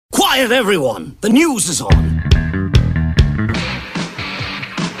Quiet, everyone! The news is on.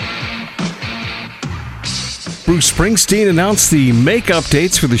 Bruce Springsteen announced the makeup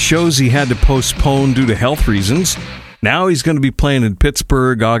dates for the shows he had to postpone due to health reasons. Now he's going to be playing in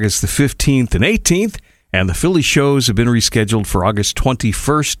Pittsburgh August the 15th and 18th, and the Philly shows have been rescheduled for August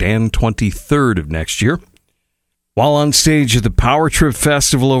 21st and 23rd of next year. While on stage at the Power Trip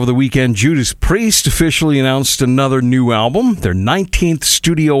Festival over the weekend, Judas Priest officially announced another new album. Their 19th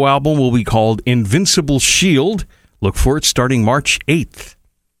studio album will be called Invincible Shield. Look for it starting March 8th.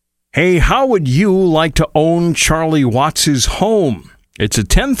 Hey, how would you like to own Charlie Watts' home? It's a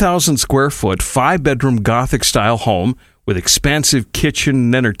 10,000 square foot, 5-bedroom Gothic-style home with expansive kitchen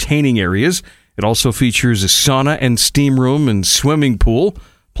and entertaining areas. It also features a sauna and steam room and swimming pool.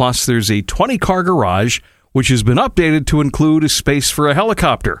 Plus, there's a 20-car garage, which has been updated to include a space for a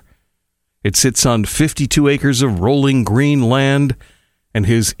helicopter. It sits on 52 acres of rolling green land, and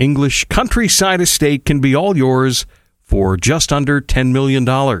his English countryside estate can be all yours for just under $10 million.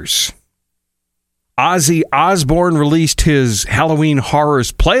 Ozzy Osbourne released his Halloween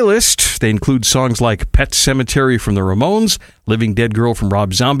Horrors playlist. They include songs like Pet Sematary from the Ramones, Living Dead Girl from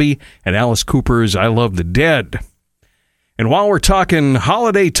Rob Zombie, and Alice Cooper's I Love the Dead. And while we're talking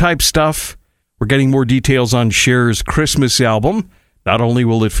holiday-type stuff, we're getting more details on Cher's Christmas album. Not only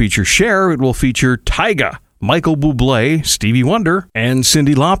will it feature Cher, it will feature Tyga, Michael Bublé, Stevie Wonder, and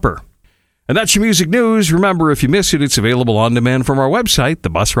Cyndi Lauper. And that's your music news. Remember, if you miss it, it's available on demand from our website,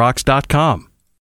 thebusrocks.com.